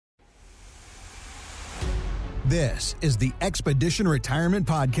This is the Expedition Retirement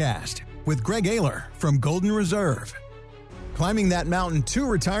Podcast with Greg Ayler from Golden Reserve. Climbing that mountain to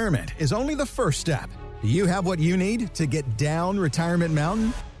retirement is only the first step. Do you have what you need to get down Retirement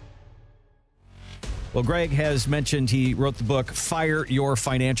Mountain? Well, Greg has mentioned he wrote the book, Fire Your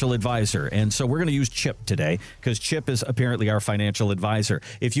Financial Advisor. And so we're going to use Chip today because Chip is apparently our financial advisor.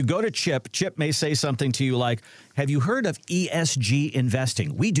 If you go to Chip may say something to you like, have you heard of ESG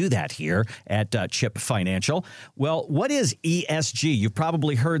investing? We do that here at Chip Financial. Well, what is ESG? You've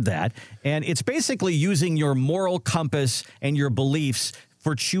probably heard that. And it's basically using your moral compass and your beliefs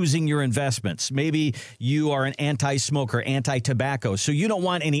for choosing your investments. Maybe you are an anti-smoker, anti-tobacco, so you don't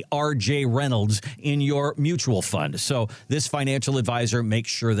want any R.J. Reynolds in your mutual fund. So this financial advisor makes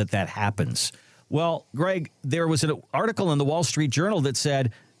sure that that happens. Well, Greg, there was an article in the Wall Street Journal that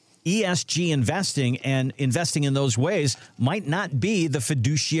said ESG investing and investing in those ways might not be the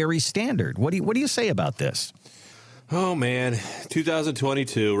fiduciary standard. What do you say about this? Oh, man,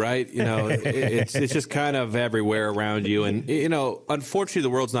 2022, right? You know, it's just kind of everywhere around you. And, you know, unfortunately, the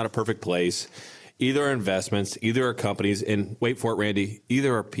world's not a perfect place. Either are investments, either are companies, and wait for it, Randy,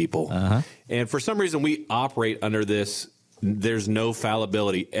 either are people. And for some reason, we operate under this. There's no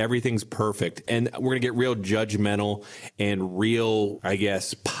fallibility. Everything's perfect. And we're going to get real judgmental and real, I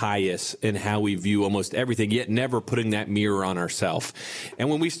guess, pious in how we view almost everything, yet never putting that mirror on ourselves. And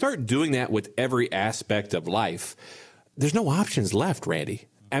when we start doing that with every aspect of life, there's no options left, Randy.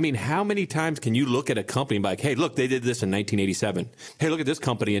 I mean, how many times can you look at a company and be like, hey, look, they did this in 1987. Hey, look at this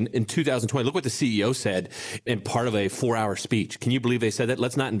company in 2020. Look what the CEO said in part of a 4-hour speech. Can you believe they said that?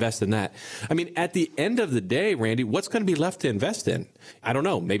 Let's not invest in that. I mean, at the end of the day, Randy, what's going to be left to invest in? I don't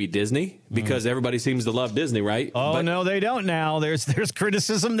know. Maybe Disney, because everybody seems to love Disney, right? Oh, no, they don't now. There's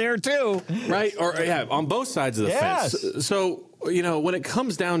criticism there, too. Right? Or, yeah, on both sides of the fence. So, you know, when it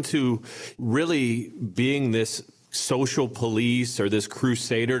comes down to really being this social police or this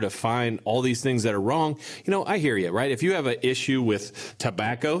crusader to find all these things that are wrong, you know, I hear you, right? If you have an issue with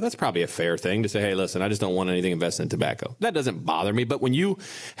tobacco, that's probably a fair thing to say, hey, listen, I just don't want anything invested in tobacco. That doesn't bother me. But when you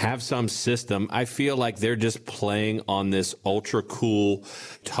have some system, I feel like they're just playing on this ultra cool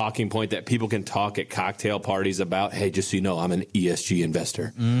talking point that people can talk at cocktail parties about, hey, just so you know, I'm an ESG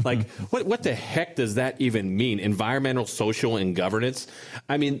investor. Like, what the heck does that even mean? Environmental, social, and governance?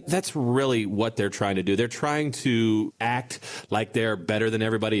 I mean, that's really what they're trying to do. They're trying to act like they're better than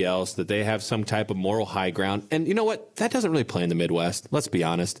everybody else, that they have some type of moral high ground. And you know what? That doesn't really play in the Midwest. Let's be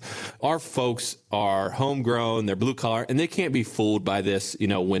honest. Our folks are homegrown, they're blue collar, and they can't be fooled by this, you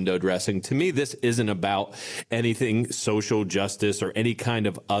know, window dressing. To me, this isn't about anything social justice or any kind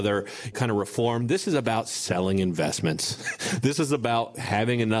of other kind of reform. This is about selling investments. This is about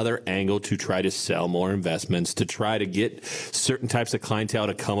having another angle to try to sell more investments, to try to get certain types of clientele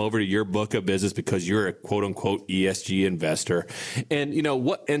to come over to your book of business because you're a quote unquote ESG investor. And, you know,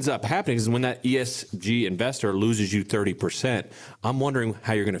 what ends up happening is when that ESG investor loses you 30%, I'm wondering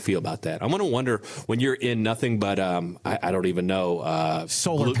how you're going to feel about that. I'm going to wonder when you're in nothing but, I don't even know,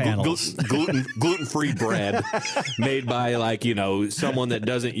 solar panels, gluten-free bread made by, like, you know, someone that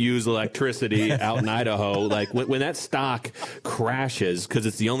doesn't use electricity out in Idaho. Like when that stock crashes because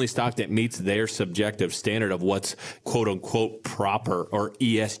it's the only stock that meets their subjective standard of what's quote unquote proper or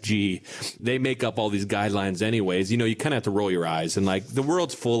ESG, they make up all these guidelines anyways. You know, you kind of have to roll your eyes, and like the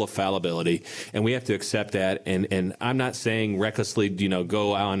world's full of fallibility, and we have to accept that. And I'm not saying recklessly, you know,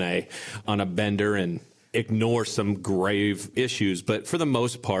 go on a bender and ignore some grave issues. But for the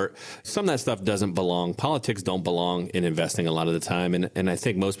most part, some of that stuff doesn't belong. Politics don't belong in investing a lot of the time. And I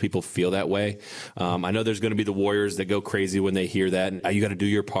think most people feel that way. I know there's going to be the warriors that go crazy when they hear that. And you got to do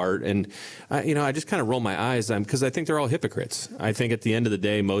your part. And, you know, I just kind of roll my eyes because I think they're all hypocrites. I think at the end of the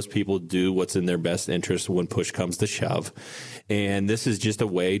day, most people do what's in their best interest when push comes to shove. And this is just a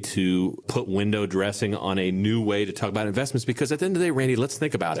way to put window dressing on a new way to talk about investments. Because at the end of the day, Randy, let's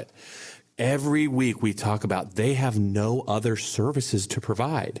think about it. Every week we talk about they have no other services to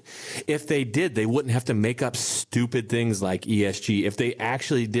provide. If they did, they wouldn't have to make up stupid things like ESG. If they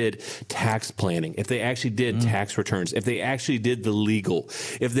actually did tax planning, if they actually did tax returns, if they actually did the legal,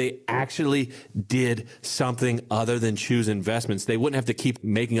 if they actually did something other than choose investments, they wouldn't have to keep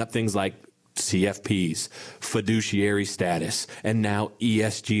making up things like CFPs, fiduciary status, and now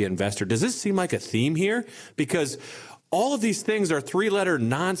ESG investor. Does this seem like a theme here? Because All of these things are three-letter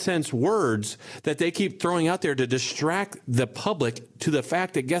nonsense words that they keep throwing out there to distract the public to the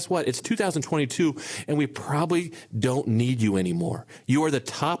fact that, guess what? It's 2022, and we probably don't need you anymore. You are the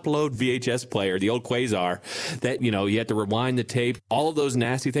top-load VHS player, the old Quasar, that, you have to rewind the tape, all of those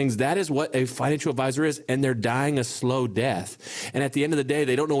nasty things. That is what a financial advisor is, and they're dying a slow death. And at the end of the day,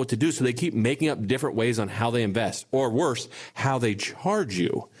 they don't know what to do, so they keep making up different ways on how they invest, or worse, how they charge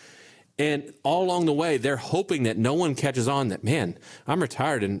you. And all along the way, they're hoping that no one catches on that, man, I'm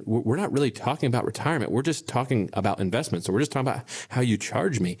retired, and we're not really talking about retirement. We're just talking about investments. So we're just talking about how you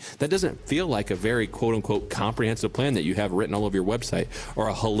charge me. That doesn't feel like a very, quote unquote, comprehensive plan that you have written all over your website, or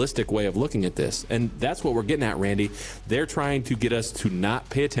a holistic way of looking at this. And that's what we're getting at, Randy. They're trying to get us to not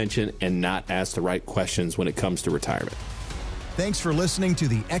pay attention and not ask the right questions when it comes to retirement. Thanks for listening to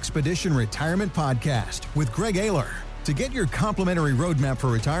the Expedition Retirement Podcast with Greg Ayler. To get your complimentary roadmap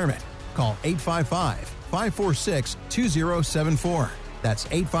for retirement, call 855-546-2074. That's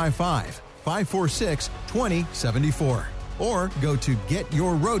 855-546-2074. Or go to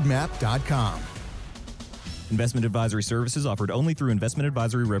getyourroadmap.com. Investment advisory services offered only through investment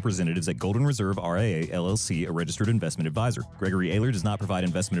advisory representatives at Golden Reserve RIA, LLC, a registered investment advisor. Gregory Ayler does not provide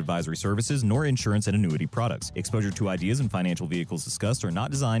investment advisory services nor insurance and annuity products. Exposure to ideas and financial vehicles discussed are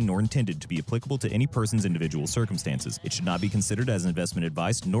not designed nor intended to be applicable to any person's individual circumstances. It should not be considered as investment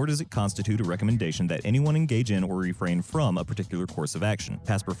advice, nor does it constitute a recommendation that anyone engage in or refrain from a particular course of action.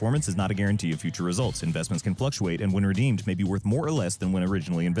 Past performance is not a guarantee of future results. Investments can fluctuate and when redeemed may be worth more or less than when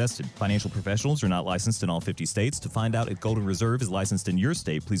originally invested. Financial professionals are not licensed in all 50 states. To find out if Golden Reserve is licensed in your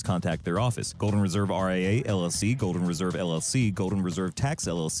state, please contact their office. Golden Reserve RIA, LLC, Golden Reserve LLC, Golden Reserve Tax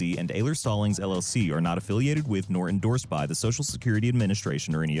LLC, and Ayler Stallings LLC are not affiliated with nor endorsed by the Social Security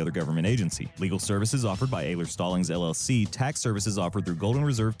Administration or any other government agency. Legal services offered by Ayler Stallings LLC. Tax services offered through Golden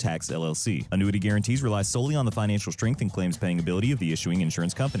Reserve Tax LLC. Annuity guarantees rely solely on the financial strength and claims paying ability of the issuing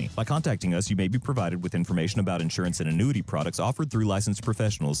insurance company. By contacting us, you may be provided with information about insurance and annuity products offered through licensed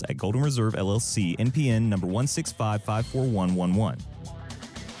professionals at Golden Reserve LLC, NPN number 1655411.